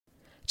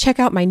Check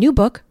out my new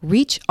book,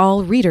 Reach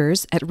All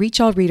Readers, at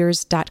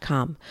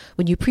reachallreaders.com.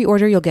 When you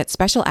pre-order, you'll get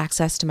special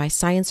access to my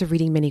Science of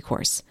Reading mini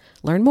course.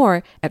 Learn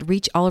more at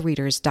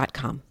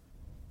reachallreaders.com.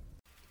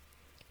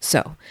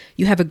 So,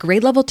 you have a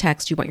grade level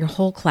text you want your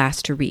whole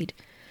class to read.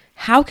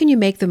 How can you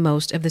make the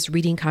most of this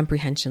reading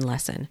comprehension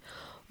lesson?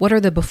 What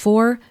are the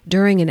before,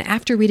 during, and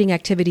after reading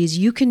activities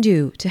you can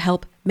do to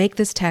help make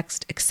this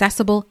text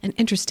accessible and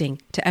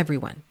interesting to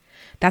everyone?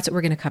 That's what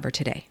we're going to cover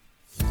today.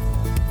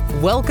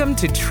 Welcome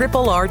to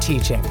Triple R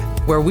Teaching,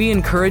 where we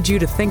encourage you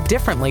to think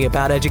differently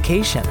about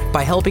education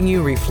by helping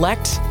you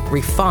reflect,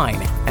 refine,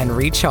 and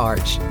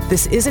recharge.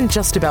 This isn't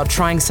just about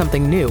trying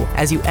something new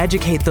as you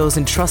educate those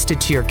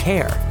entrusted to your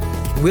care.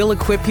 We'll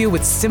equip you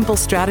with simple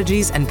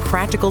strategies and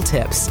practical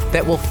tips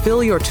that will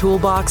fill your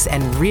toolbox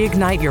and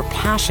reignite your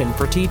passion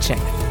for teaching.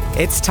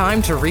 It's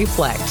time to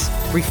reflect,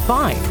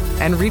 refine,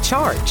 and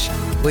recharge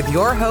with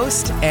your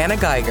host, Anna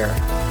Geiger.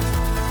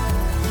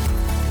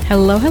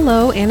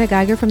 Hello, Anna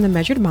Geiger from The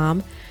Measured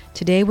Mom.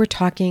 Today we're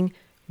talking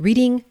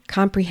reading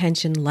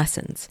comprehension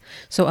lessons.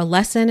 So a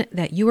lesson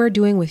that you are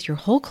doing with your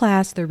whole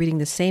class, they're reading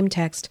the same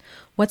text.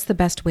 What's the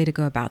best way to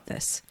go about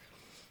this?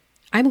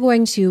 I'm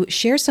going to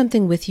share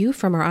something with you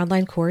from our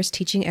online course,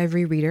 Teaching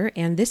Every Reader,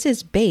 and this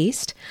is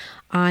based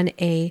on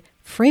a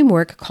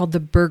framework called the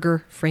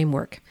Berger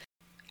Framework.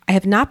 I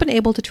have not been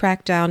able to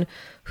track down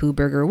who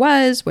Berger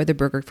was, where the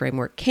Berger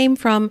Framework came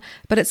from,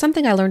 but it's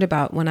something I learned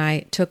about when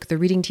I took the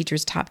Reading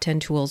Teacher's Top 10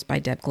 Tools by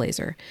Deb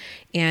Glazer.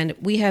 And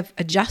we have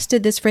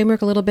adjusted this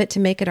framework a little bit to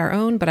make it our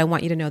own, but I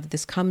want you to know that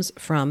this comes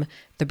from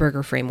the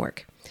Berger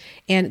Framework.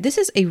 And this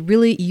is a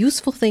really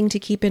useful thing to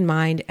keep in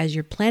mind as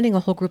you're planning a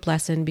whole group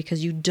lesson,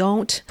 because you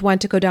don't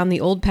want to go down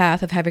the old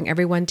path of having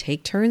everyone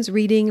take turns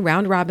reading,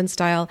 round robin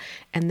style,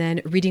 and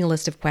then reading a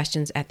list of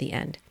questions at the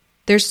end.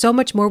 There's so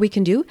much more we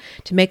can do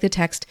to make the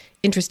text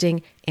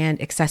interesting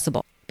and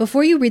accessible.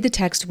 Before you read the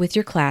text with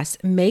your class,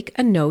 make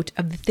a note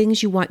of the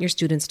things you want your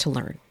students to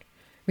learn.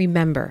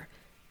 Remember,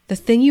 the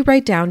thing you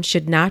write down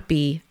should not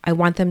be, I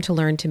want them to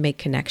learn to make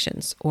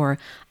connections, or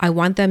I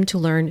want them to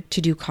learn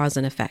to do cause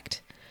and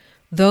effect.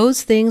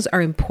 Those things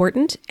are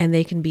important and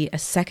they can be a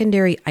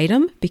secondary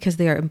item because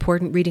they are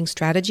important reading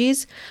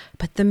strategies.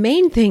 But the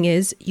main thing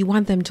is you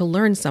want them to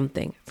learn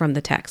something from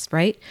the text,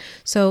 right?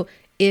 So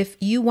if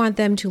you want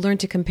them to learn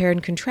to compare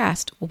and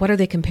contrast, well, what are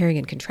they comparing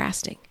and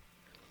contrasting?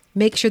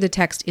 Make sure the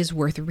text is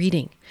worth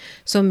reading.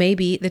 So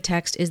maybe the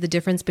text is the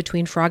difference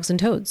between frogs and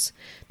toads.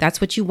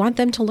 That's what you want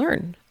them to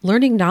learn.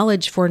 Learning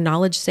knowledge for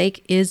knowledge's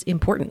sake is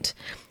important.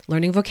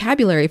 Learning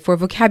vocabulary for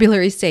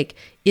vocabulary's sake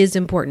is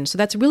important. So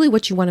that's really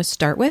what you want to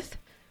start with,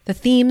 the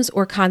themes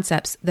or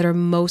concepts that are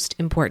most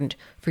important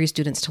for your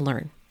students to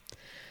learn.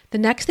 The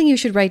next thing you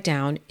should write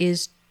down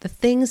is the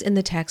things in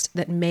the text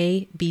that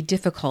may be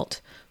difficult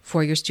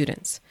for your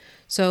students.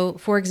 So,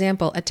 for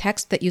example, a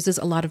text that uses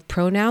a lot of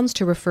pronouns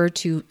to refer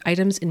to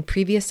items in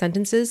previous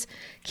sentences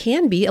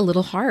can be a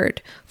little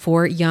hard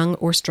for young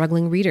or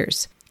struggling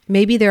readers.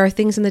 Maybe there are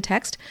things in the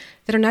text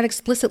that are not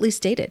explicitly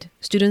stated.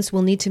 Students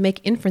will need to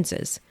make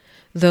inferences.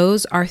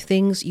 Those are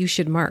things you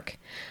should mark.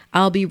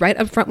 I'll be right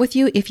up front with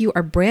you. If you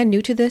are brand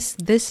new to this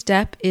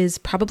step is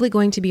probably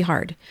going to be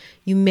hard.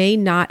 You may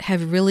not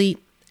have really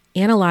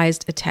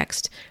analyzed a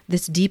text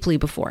this deeply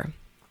before.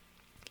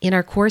 In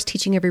our course,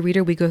 Teaching Every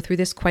Reader, we go through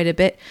this quite a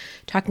bit,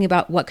 talking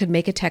about what could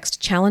make a text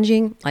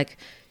challenging, like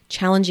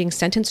challenging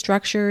sentence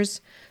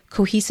structures,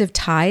 cohesive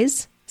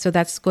ties. So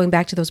that's going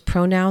back to those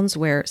pronouns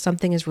where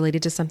something is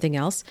related to something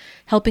else,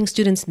 helping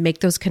students make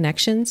those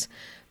connections.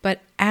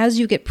 But as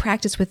you get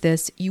practice with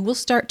this, you will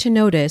start to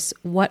notice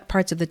what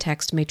parts of the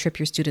text may trip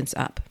your students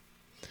up.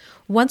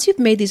 Once you've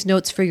made these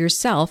notes for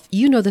yourself,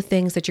 you know the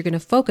things that you're going to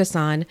focus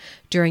on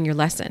during your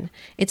lesson.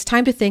 It's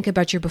time to think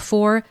about your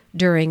before,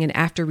 during, and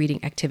after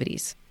reading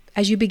activities.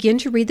 As you begin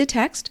to read the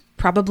text,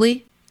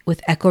 probably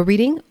with echo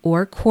reading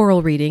or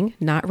choral reading,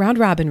 not round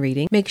robin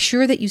reading, make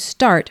sure that you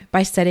start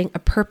by setting a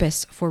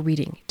purpose for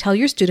reading. Tell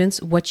your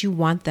students what you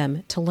want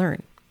them to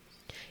learn.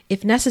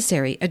 If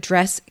necessary,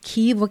 address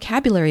key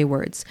vocabulary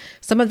words.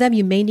 Some of them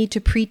you may need to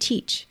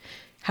pre-teach.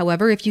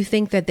 However, if you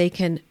think that they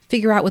can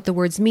figure out what the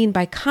words mean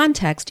by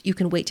context, you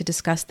can wait to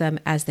discuss them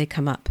as they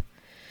come up.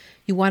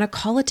 You want to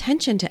call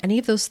attention to any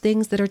of those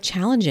things that are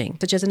challenging,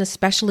 such as an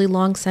especially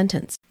long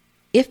sentence.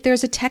 If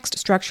there's a text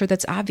structure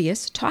that's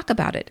obvious, talk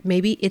about it.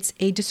 Maybe it's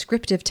a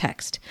descriptive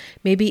text.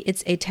 Maybe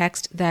it's a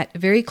text that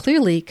very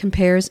clearly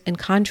compares and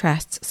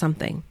contrasts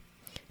something.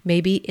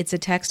 Maybe it's a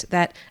text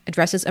that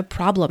addresses a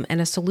problem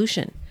and a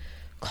solution.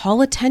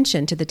 Call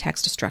attention to the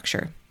text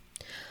structure.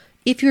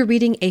 If you're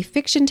reading a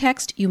fiction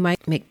text, you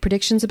might make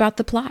predictions about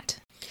the plot.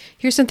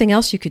 Here's something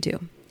else you could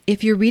do.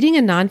 If you're reading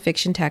a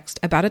nonfiction text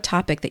about a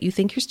topic that you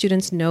think your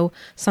students know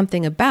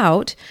something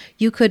about,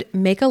 you could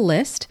make a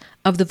list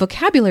of the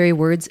vocabulary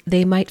words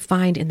they might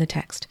find in the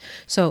text.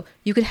 So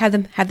you could have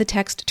them have the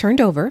text turned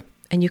over,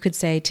 and you could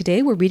say,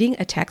 today we're reading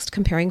a text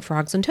comparing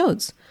frogs and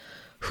toads.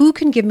 Who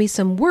can give me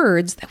some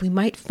words that we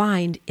might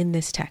find in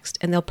this text?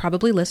 And they'll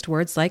probably list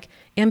words like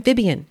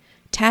amphibian,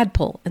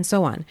 tadpole, and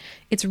so on.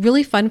 It's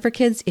really fun for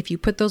kids if you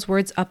put those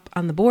words up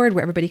on the board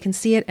where everybody can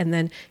see it and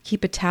then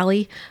keep a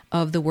tally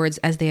of the words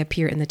as they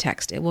appear in the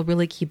text. It will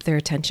really keep their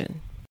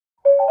attention.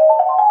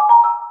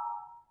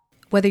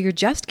 Whether you're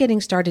just getting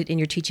started in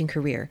your teaching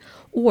career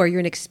or you're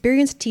an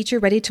experienced teacher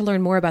ready to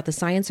learn more about the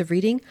science of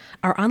reading,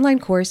 our online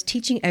course,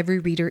 Teaching Every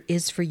Reader,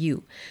 is for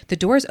you. The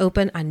doors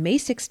open on May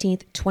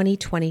 16th,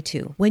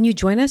 2022. When you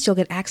join us, you'll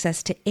get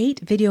access to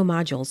 8 video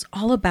modules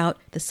all about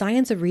the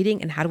science of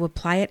reading and how to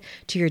apply it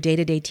to your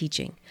day-to-day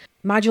teaching.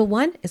 Module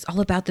 1 is all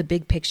about the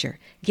big picture.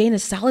 Gain a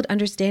solid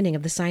understanding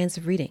of the science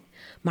of reading.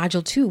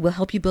 Module 2 will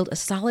help you build a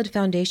solid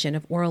foundation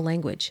of oral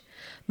language.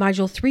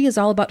 Module 3 is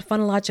all about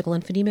phonological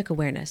and phonemic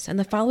awareness, and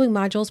the following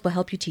modules will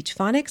help you teach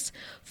phonics,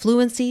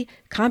 fluency,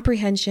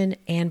 comprehension,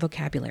 and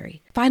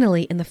vocabulary.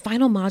 Finally, in the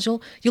final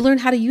module, you'll learn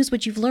how to use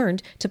what you've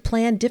learned to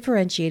plan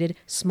differentiated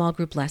small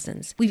group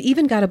lessons. We've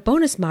even got a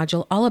bonus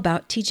module all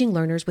about teaching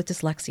learners with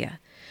dyslexia.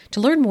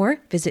 To learn more,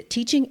 visit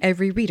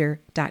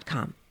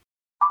teachingeveryreader.com.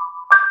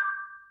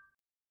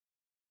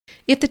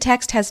 If the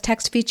text has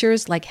text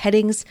features like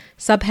headings,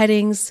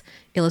 subheadings,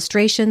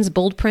 illustrations,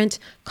 bold print,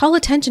 call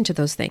attention to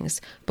those things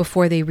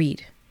before they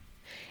read.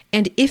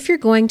 And if you're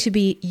going to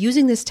be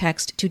using this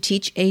text to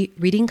teach a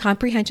reading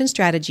comprehension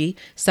strategy,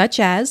 such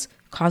as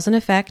cause and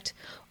effect,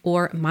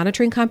 or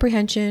monitoring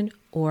comprehension,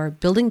 or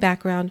building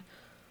background,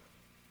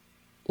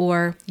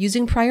 or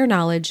using prior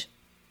knowledge,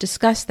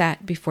 discuss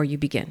that before you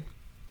begin.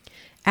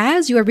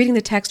 As you are reading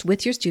the text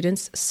with your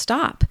students,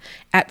 stop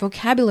at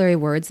vocabulary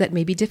words that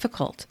may be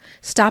difficult.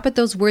 Stop at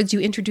those words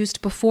you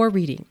introduced before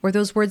reading, or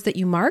those words that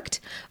you marked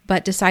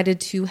but decided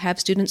to have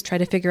students try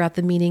to figure out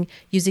the meaning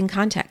using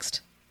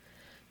context.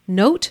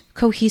 Note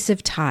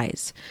cohesive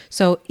ties.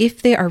 So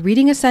if they are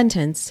reading a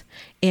sentence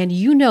and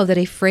you know that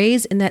a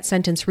phrase in that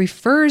sentence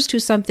refers to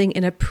something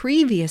in a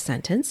previous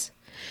sentence,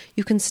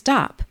 you can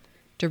stop,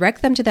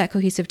 direct them to that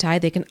cohesive tie,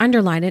 they can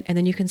underline it, and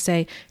then you can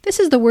say, this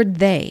is the word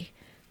they.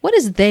 What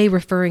is they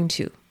referring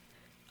to?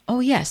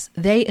 Oh yes,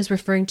 they is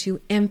referring to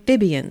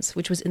amphibians,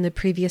 which was in the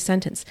previous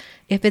sentence.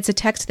 If it's a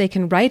text they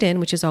can write in,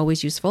 which is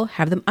always useful,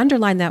 have them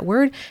underline that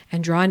word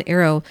and draw an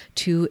arrow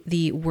to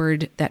the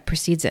word that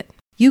precedes it.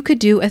 You could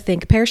do a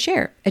think, pair,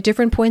 share. At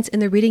different points in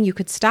the reading, you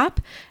could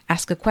stop,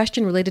 ask a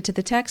question related to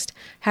the text,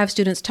 have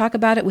students talk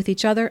about it with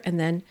each other, and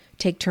then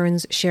take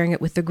turns sharing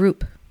it with the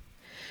group.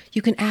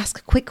 You can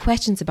ask quick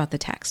questions about the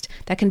text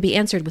that can be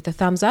answered with a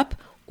thumbs up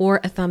or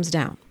a thumbs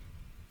down.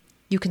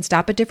 You can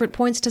stop at different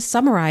points to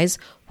summarize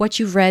what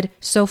you've read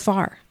so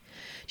far.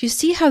 Do you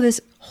see how this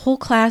whole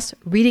class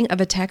reading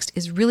of a text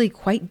is really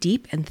quite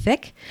deep and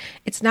thick?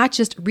 It's not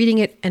just reading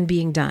it and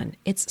being done.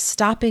 It's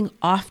stopping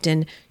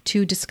often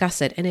to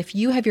discuss it. And if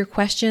you have your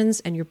questions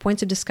and your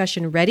points of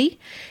discussion ready,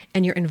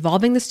 and you're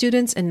involving the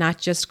students and not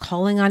just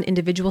calling on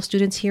individual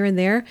students here and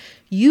there,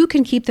 you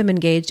can keep them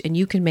engaged and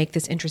you can make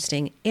this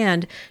interesting.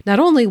 And not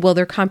only will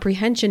their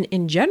comprehension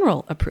in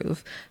general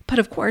improve, but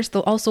of course,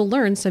 they'll also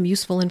learn some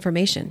useful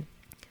information.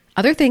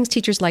 Other things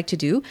teachers like to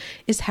do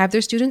is have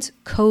their students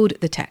code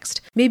the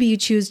text. Maybe you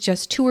choose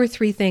just 2 or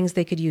 3 things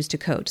they could use to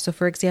code. So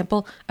for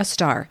example, a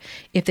star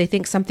if they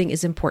think something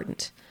is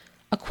important,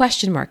 a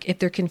question mark if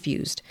they're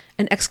confused,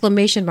 an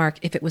exclamation mark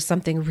if it was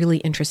something really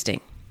interesting.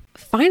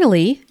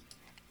 Finally,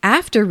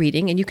 after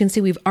reading, and you can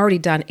see we've already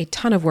done a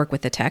ton of work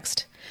with the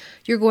text,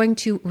 you're going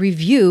to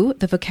review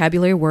the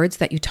vocabulary words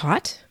that you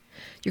taught.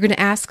 You're going to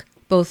ask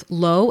both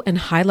low and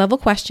high level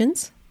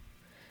questions.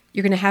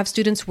 You're going to have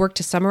students work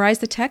to summarize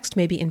the text,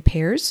 maybe in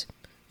pairs.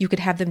 You could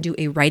have them do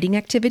a writing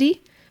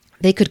activity.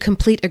 They could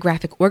complete a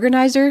graphic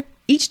organizer.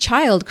 Each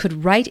child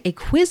could write a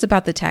quiz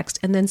about the text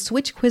and then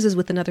switch quizzes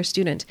with another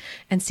student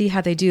and see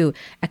how they do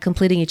at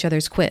completing each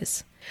other's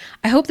quiz.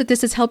 I hope that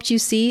this has helped you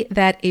see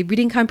that a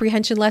reading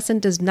comprehension lesson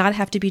does not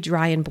have to be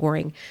dry and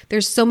boring.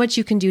 There's so much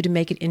you can do to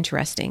make it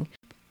interesting.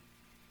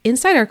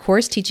 Inside our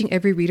course, Teaching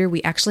Every Reader,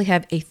 we actually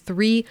have a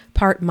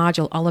 3-part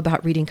module all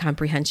about reading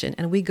comprehension,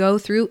 and we go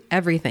through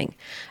everything.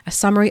 A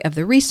summary of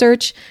the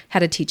research, how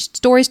to teach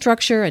story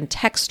structure and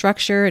text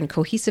structure and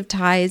cohesive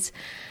ties,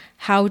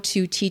 how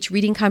to teach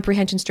reading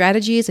comprehension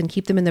strategies and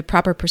keep them in the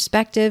proper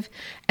perspective,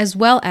 as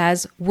well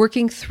as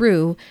working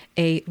through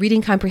a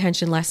reading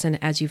comprehension lesson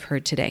as you've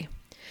heard today.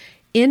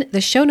 In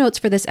the show notes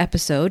for this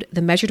episode,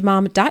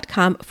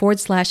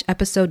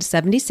 themeasuredmom.com/episode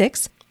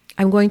 76,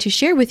 I'm going to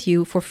share with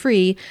you for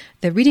free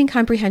the reading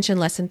comprehension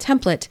lesson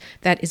template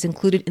that is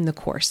included in the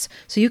course.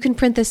 So you can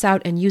print this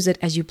out and use it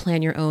as you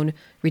plan your own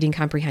reading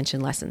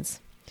comprehension lessons.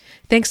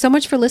 Thanks so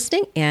much for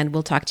listening, and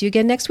we'll talk to you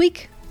again next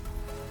week.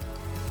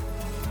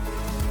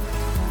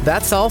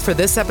 That's all for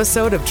this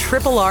episode of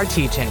Triple R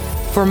Teaching.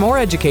 For more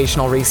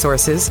educational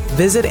resources,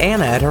 visit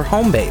Anna at her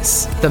home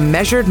base,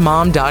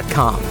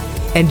 themeasuredmom.com,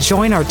 and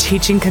join our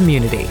teaching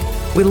community.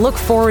 We look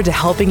forward to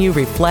helping you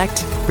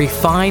reflect,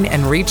 refine,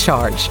 and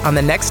recharge on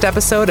the next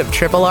episode of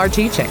Triple R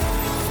Teaching.